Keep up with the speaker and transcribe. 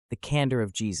the candor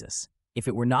of Jesus. If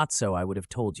it were not so, I would have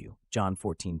told you. John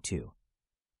 14:2.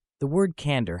 The word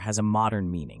candor has a modern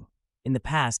meaning. In the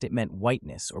past, it meant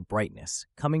whiteness or brightness,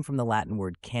 coming from the Latin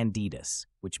word candidus,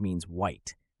 which means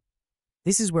white.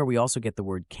 This is where we also get the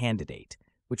word candidate,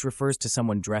 which refers to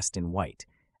someone dressed in white,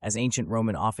 as ancient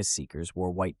Roman office seekers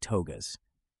wore white togas.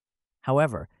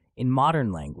 However, in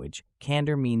modern language,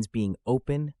 candor means being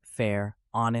open, fair,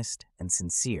 honest, and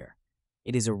sincere.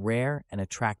 It is a rare and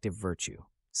attractive virtue.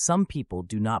 Some people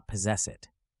do not possess it.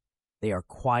 They are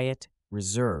quiet,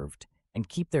 reserved, and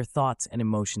keep their thoughts and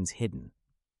emotions hidden.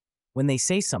 When they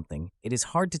say something, it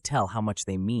is hard to tell how much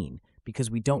they mean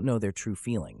because we don't know their true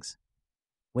feelings.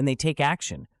 When they take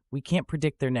action, we can't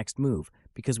predict their next move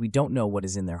because we don't know what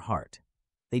is in their heart.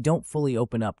 They don't fully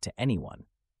open up to anyone.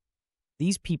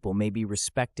 These people may be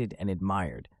respected and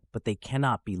admired, but they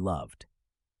cannot be loved.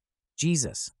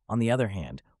 Jesus, on the other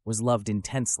hand, was loved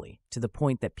intensely to the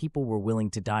point that people were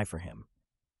willing to die for him.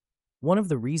 One of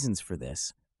the reasons for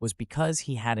this was because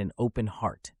he had an open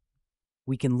heart.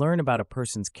 We can learn about a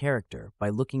person's character by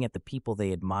looking at the people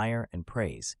they admire and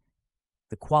praise.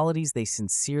 The qualities they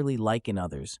sincerely like in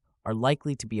others are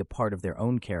likely to be a part of their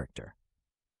own character.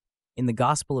 In the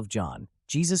Gospel of John,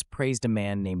 Jesus praised a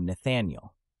man named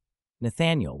Nathanael.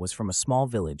 Nathanael was from a small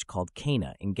village called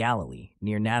Cana in Galilee,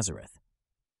 near Nazareth.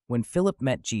 When Philip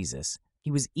met Jesus,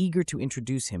 he was eager to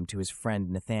introduce him to his friend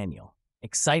Nathanael.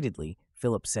 Excitedly,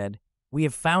 Philip said, "We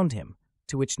have found him,"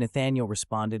 to which Nathanael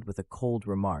responded with a cold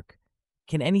remark,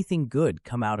 "Can anything good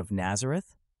come out of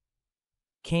Nazareth?"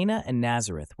 Cana and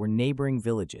Nazareth were neighboring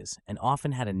villages and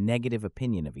often had a negative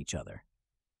opinion of each other.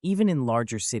 Even in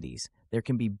larger cities, there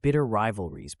can be bitter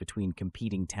rivalries between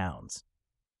competing towns.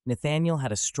 Nathanael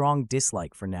had a strong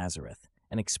dislike for Nazareth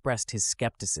and expressed his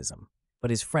skepticism,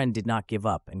 but his friend did not give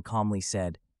up and calmly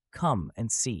said, "Come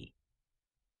and see."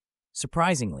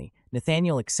 Surprisingly,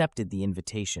 Nathanael accepted the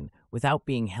invitation without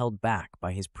being held back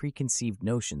by his preconceived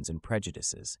notions and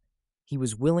prejudices. He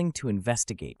was willing to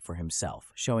investigate for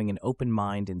himself, showing an open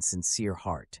mind and sincere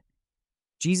heart.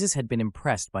 Jesus had been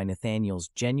impressed by Nathanael's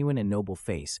genuine and noble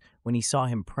face when he saw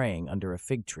him praying under a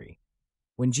fig tree.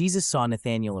 When Jesus saw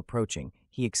Nathanael approaching,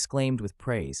 he exclaimed with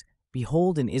praise,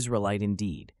 "Behold an Israelite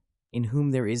indeed, in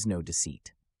whom there is no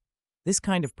deceit." This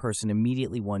kind of person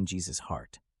immediately won Jesus'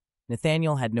 heart.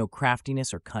 Nathanael had no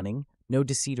craftiness or cunning, no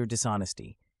deceit or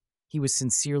dishonesty. He was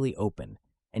sincerely open,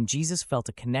 and Jesus felt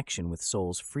a connection with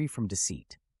souls free from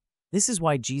deceit. This is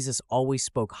why Jesus always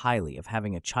spoke highly of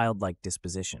having a childlike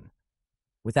disposition.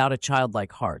 Without a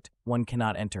childlike heart, one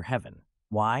cannot enter heaven.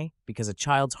 Why? Because a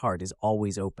child's heart is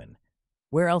always open.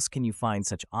 Where else can you find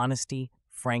such honesty,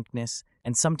 frankness,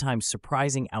 and sometimes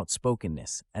surprising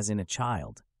outspokenness as in a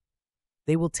child?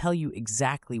 They will tell you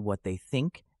exactly what they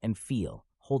think and feel,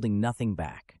 holding nothing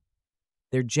back.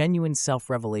 Their genuine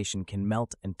self-revelation can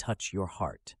melt and touch your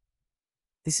heart.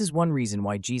 This is one reason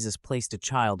why Jesus placed a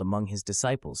child among his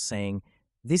disciples, saying,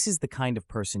 "This is the kind of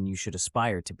person you should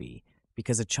aspire to be,"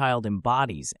 because a child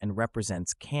embodies and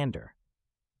represents candor.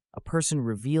 A person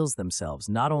reveals themselves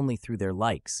not only through their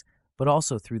likes, but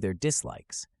also through their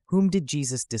dislikes. Whom did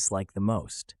Jesus dislike the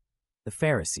most? The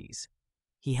Pharisees.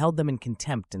 He held them in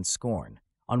contempt and scorn.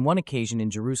 On one occasion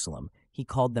in Jerusalem, he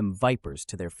called them vipers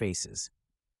to their faces.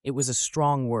 It was a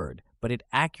strong word, but it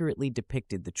accurately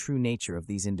depicted the true nature of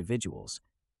these individuals.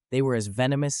 They were as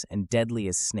venomous and deadly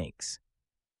as snakes.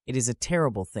 It is a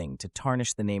terrible thing to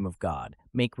tarnish the name of God,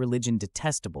 make religion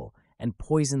detestable, and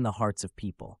poison the hearts of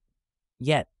people.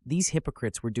 Yet, these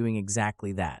hypocrites were doing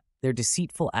exactly that. Their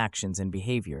deceitful actions and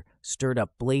behavior stirred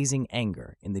up blazing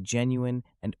anger in the genuine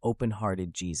and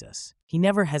open-hearted Jesus. He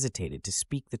never hesitated to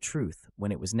speak the truth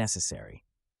when it was necessary.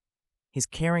 His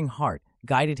caring heart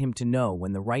guided him to know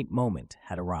when the right moment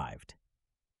had arrived.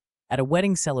 At a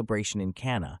wedding celebration in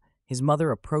Cana, his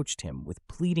mother approached him with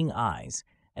pleading eyes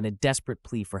and a desperate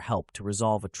plea for help to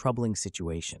resolve a troubling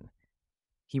situation.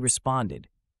 He responded,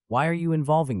 "Why are you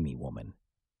involving me, woman?"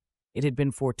 It had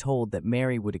been foretold that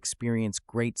Mary would experience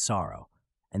great sorrow,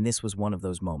 and this was one of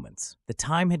those moments. The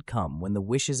time had come when the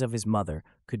wishes of his mother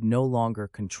could no longer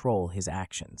control his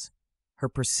actions. Her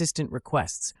persistent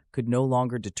requests could no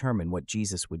longer determine what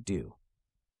Jesus would do.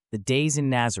 The days in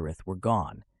Nazareth were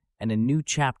gone, and a new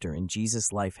chapter in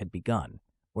Jesus' life had begun,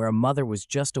 where a mother was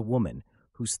just a woman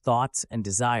whose thoughts and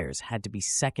desires had to be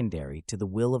secondary to the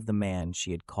will of the man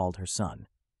she had called her son.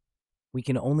 We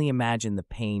can only imagine the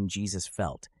pain Jesus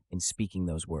felt in speaking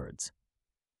those words.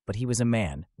 But he was a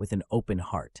man with an open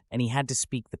heart, and he had to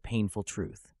speak the painful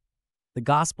truth. The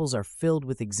Gospels are filled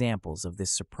with examples of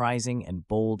this surprising and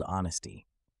bold honesty.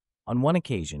 On one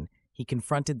occasion, he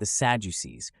confronted the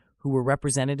Sadducees, who were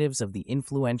representatives of the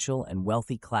influential and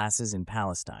wealthy classes in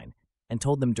Palestine, and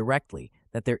told them directly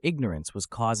that their ignorance was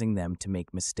causing them to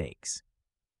make mistakes.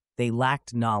 They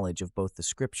lacked knowledge of both the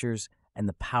Scriptures and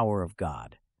the power of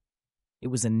God. It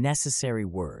was a necessary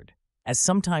word, as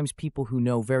sometimes people who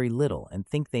know very little and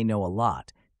think they know a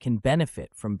lot can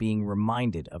benefit from being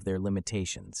reminded of their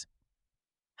limitations.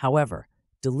 However,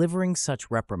 delivering such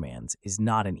reprimands is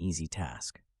not an easy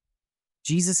task.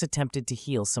 Jesus attempted to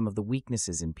heal some of the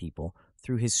weaknesses in people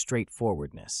through his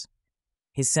straightforwardness.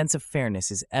 His sense of fairness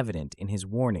is evident in his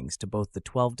warnings to both the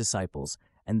 12 disciples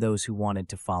and those who wanted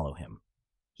to follow him.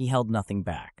 He held nothing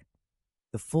back.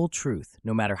 The full truth,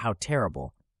 no matter how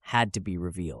terrible, had to be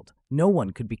revealed. No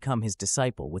one could become his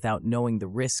disciple without knowing the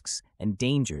risks and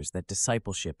dangers that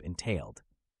discipleship entailed.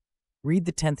 Read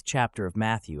the 10th chapter of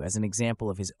Matthew as an example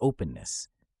of his openness.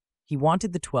 He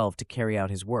wanted the 12 to carry out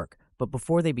his work, but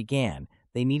before they began,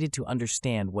 they needed to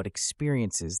understand what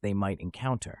experiences they might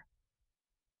encounter.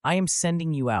 "I am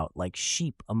sending you out like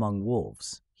sheep among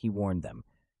wolves," he warned them,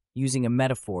 using a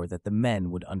metaphor that the men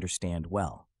would understand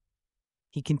well.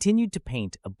 He continued to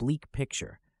paint a bleak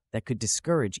picture that could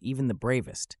discourage even the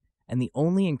bravest, and the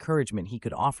only encouragement he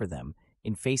could offer them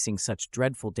in facing such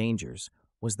dreadful dangers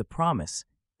was the promise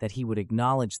that he would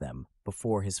acknowledge them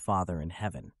before his Father in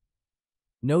heaven.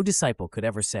 No disciple could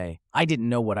ever say, "I didn't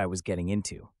know what I was getting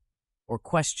into," or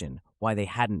question why they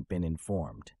hadn't been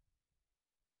informed.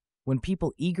 When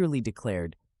people eagerly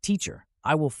declared, "Teacher,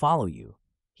 I will follow you,"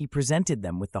 he presented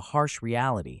them with the harsh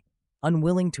reality,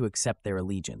 unwilling to accept their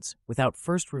allegiance without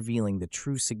first revealing the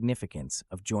true significance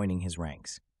of joining his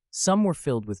ranks. Some were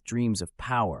filled with dreams of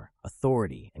power,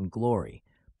 authority, and glory,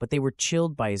 but they were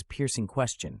chilled by his piercing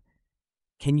question,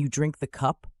 "Can you drink the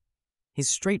cup?" His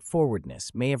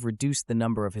straightforwardness may have reduced the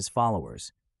number of his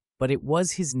followers, but it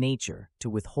was his nature to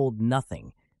withhold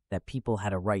nothing that people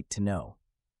had a right to know.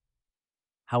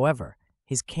 However,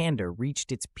 his candor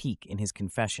reached its peak in his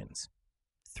confessions.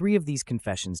 3 of these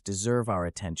confessions deserve our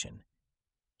attention.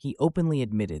 He openly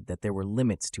admitted that there were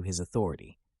limits to his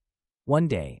authority. One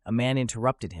day, a man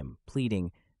interrupted him,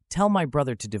 pleading, "Tell my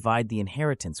brother to divide the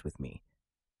inheritance with me."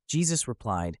 Jesus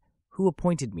replied, "Who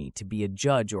appointed me to be a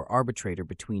judge or arbitrator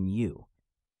between you?"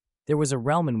 There was a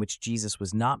realm in which Jesus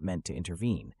was not meant to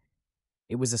intervene.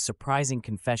 It was a surprising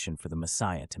confession for the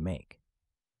Messiah to make.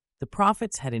 The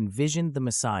prophets had envisioned the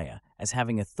Messiah as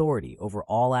having authority over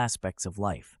all aspects of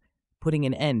life, putting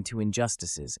an end to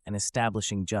injustices and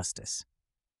establishing justice.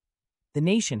 The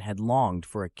nation had longed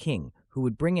for a king who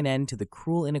would bring an end to the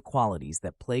cruel inequalities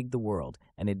that plagued the world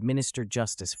and administer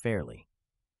justice fairly.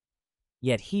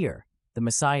 Yet here, the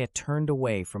Messiah turned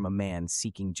away from a man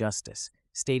seeking justice,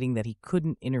 stating that he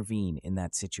couldn't intervene in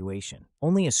that situation.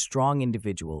 Only a strong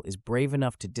individual is brave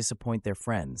enough to disappoint their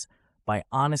friends by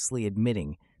honestly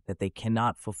admitting that they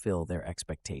cannot fulfill their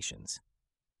expectations.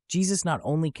 Jesus not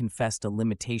only confessed a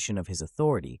limitation of his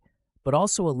authority, but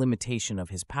also a limitation of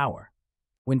his power.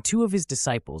 When 2 of his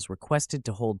disciples requested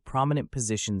to hold prominent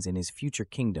positions in his future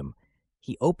kingdom,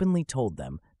 he openly told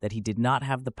them that he did not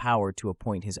have the power to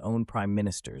appoint his own prime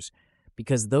ministers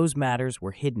because those matters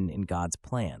were hidden in God's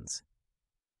plans.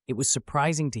 It was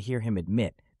surprising to hear him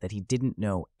admit that he didn't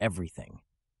know everything.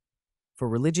 For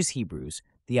religious Hebrews,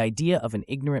 the idea of an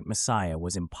ignorant Messiah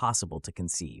was impossible to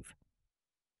conceive.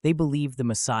 They believed the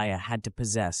Messiah had to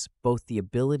possess both the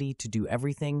ability to do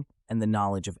everything and the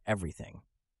knowledge of everything.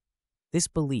 This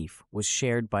belief was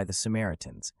shared by the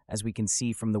Samaritans, as we can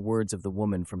see from the words of the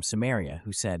woman from Samaria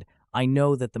who said, "I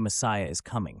know that the Messiah is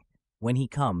coming. When he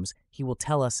comes, he will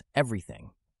tell us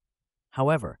everything."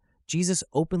 However, Jesus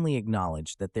openly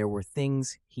acknowledged that there were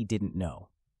things he didn't know.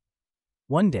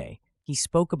 One day, he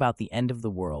spoke about the end of the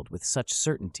world with such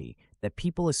certainty that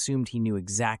people assumed he knew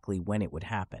exactly when it would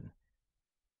happen.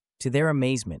 To their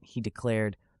amazement, he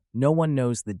declared, "No one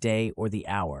knows the day or the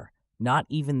hour, not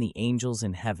even the angels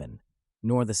in heaven,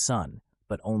 nor the Son,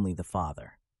 but only the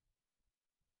Father."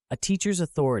 A teacher's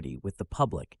authority with the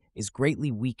public is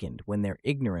greatly weakened when their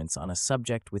ignorance on a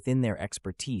subject within their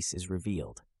expertise is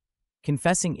revealed.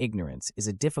 Confessing ignorance is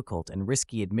a difficult and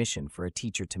risky admission for a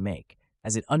teacher to make,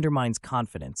 as it undermines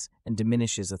confidence and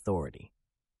diminishes authority.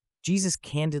 Jesus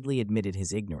candidly admitted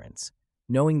his ignorance,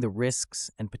 knowing the risks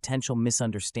and potential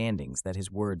misunderstandings that his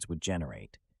words would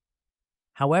generate.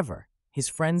 However, his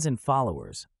friends and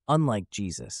followers, unlike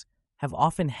Jesus, have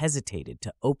often hesitated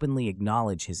to openly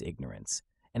acknowledge his ignorance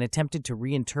and attempted to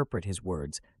reinterpret his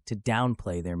words to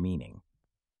downplay their meaning.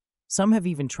 Some have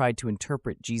even tried to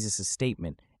interpret Jesus'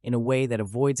 statement in a way that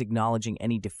avoids acknowledging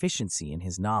any deficiency in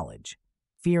his knowledge,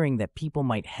 fearing that people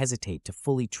might hesitate to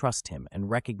fully trust him and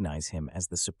recognize him as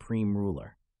the supreme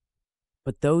ruler.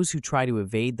 But those who try to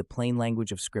evade the plain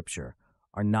language of Scripture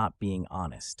are not being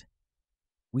honest.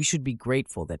 We should be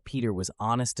grateful that Peter was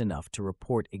honest enough to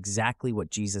report exactly what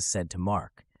Jesus said to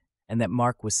Mark, and that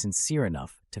Mark was sincere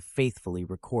enough to faithfully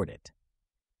record it.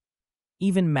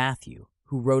 Even Matthew,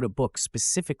 who wrote a book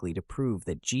specifically to prove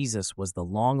that Jesus was the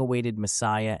long-awaited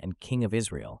Messiah and King of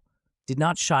Israel, did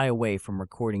not shy away from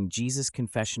recording Jesus'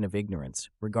 confession of ignorance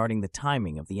regarding the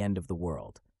timing of the end of the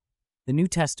world. The New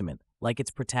Testament, like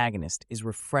its protagonist, is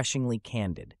refreshingly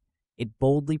candid. It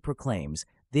boldly proclaims,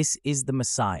 "This is the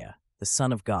Messiah, the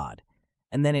Son of God,"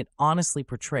 and then it honestly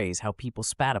portrays how people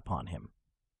spat upon him.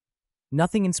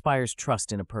 Nothing inspires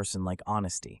trust in a person like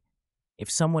honesty. If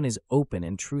someone is open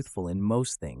and truthful in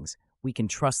most things, we can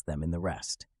trust them in the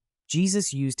rest.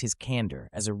 Jesus used his candor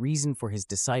as a reason for his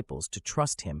disciples to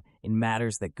trust him in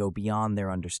matters that go beyond their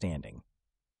understanding.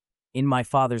 "In my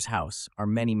Father's house are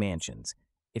many mansions.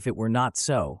 If it were not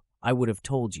so, I would have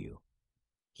told you."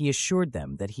 He assured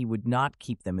them that he would not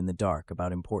keep them in the dark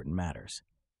about important matters.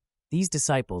 These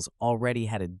disciples already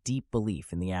had a deep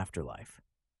belief in the afterlife.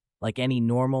 Like any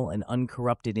normal and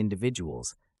uncorrupted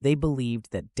individuals, they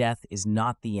believed that death is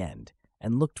not the end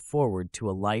and looked forward to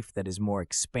a life that is more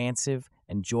expansive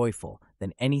and joyful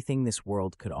than anything this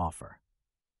world could offer.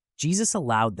 Jesus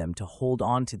allowed them to hold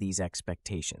on to these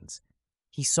expectations.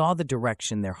 He saw the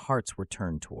direction their hearts were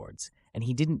turned towards, and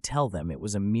he didn't tell them it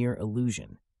was a mere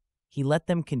illusion. He let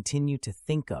them continue to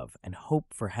think of and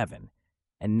hope for heaven,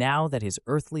 and now that his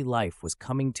earthly life was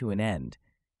coming to an end,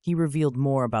 he revealed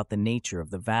more about the nature of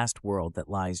the vast world that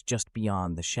lies just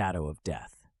beyond the shadow of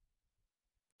death.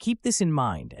 Keep this in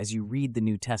mind as you read the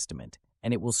New Testament,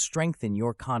 and it will strengthen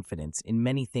your confidence in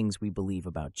many things we believe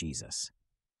about Jesus.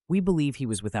 We believe he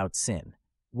was without sin.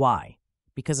 Why?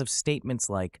 Because of statements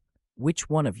like, "Which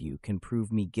one of you can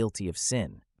prove me guilty of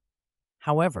sin?"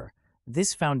 However,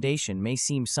 this foundation may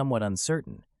seem somewhat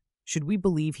uncertain. Should we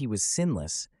believe he was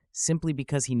sinless simply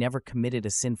because he never committed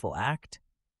a sinful act?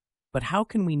 But how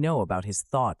can we know about his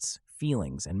thoughts,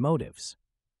 feelings, and motives?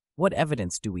 What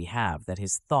evidence do we have that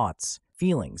his thoughts,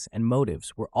 feelings, and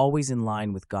motives were always in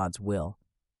line with God's will?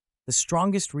 The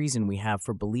strongest reason we have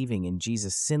for believing in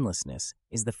Jesus' sinlessness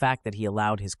is the fact that he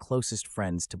allowed his closest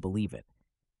friends to believe it.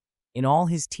 In all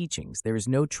his teachings, there is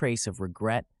no trace of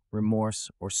regret, remorse,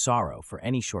 or sorrow for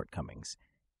any shortcomings.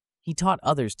 He taught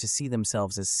others to see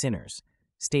themselves as sinners,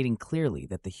 stating clearly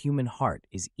that the human heart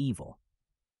is evil.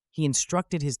 He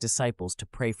instructed his disciples to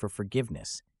pray for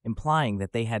forgiveness, implying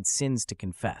that they had sins to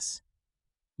confess.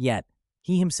 Yet,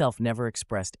 he himself never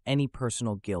expressed any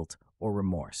personal guilt or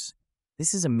remorse.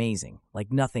 This is amazing,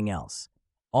 like nothing else.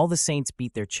 All the saints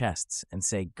beat their chests and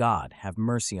say, "God, have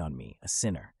mercy on me, a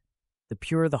sinner." The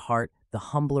purer the heart, the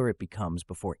humbler it becomes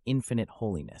before infinite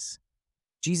holiness.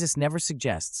 Jesus never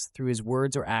suggests, through his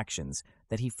words or actions,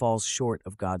 that he falls short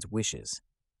of God's wishes.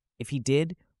 If he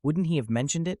did, wouldn't he have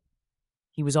mentioned it?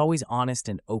 He was always honest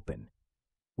and open.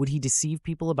 Would he deceive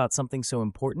people about something so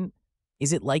important?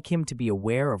 Is it like him to be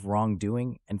aware of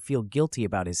wrongdoing and feel guilty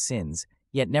about his sins,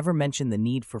 yet never mention the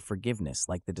need for forgiveness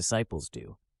like the disciples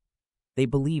do? They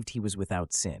believed he was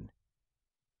without sin.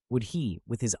 Would he,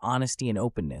 with his honesty and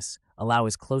openness, allow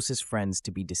his closest friends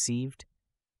to be deceived?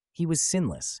 He was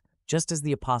sinless, just as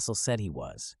the apostle said he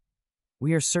was.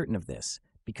 We are certain of this,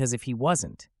 because if he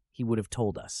wasn't, he would have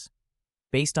told us.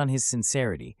 Based on his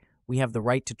sincerity, we have the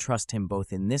right to trust him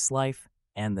both in this life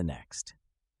and the next.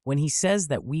 When he says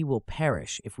that we will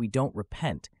perish if we don't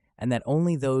repent, and that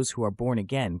only those who are born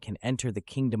again can enter the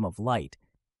kingdom of light,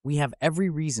 we have every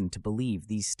reason to believe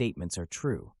these statements are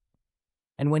true.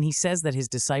 And when he says that his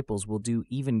disciples will do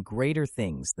even greater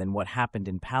things than what happened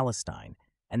in Palestine,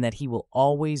 and that he will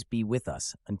always be with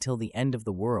us until the end of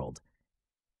the world,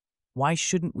 why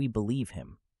shouldn't we believe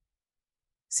him?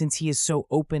 Since he is so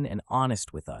open and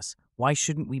honest with us, why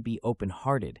shouldn't we be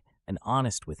open-hearted and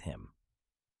honest with him?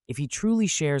 If he truly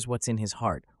shares what's in his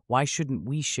heart, why shouldn't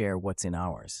we share what's in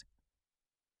ours?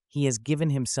 He has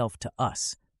given himself to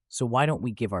us, so why don't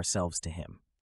we give ourselves to him?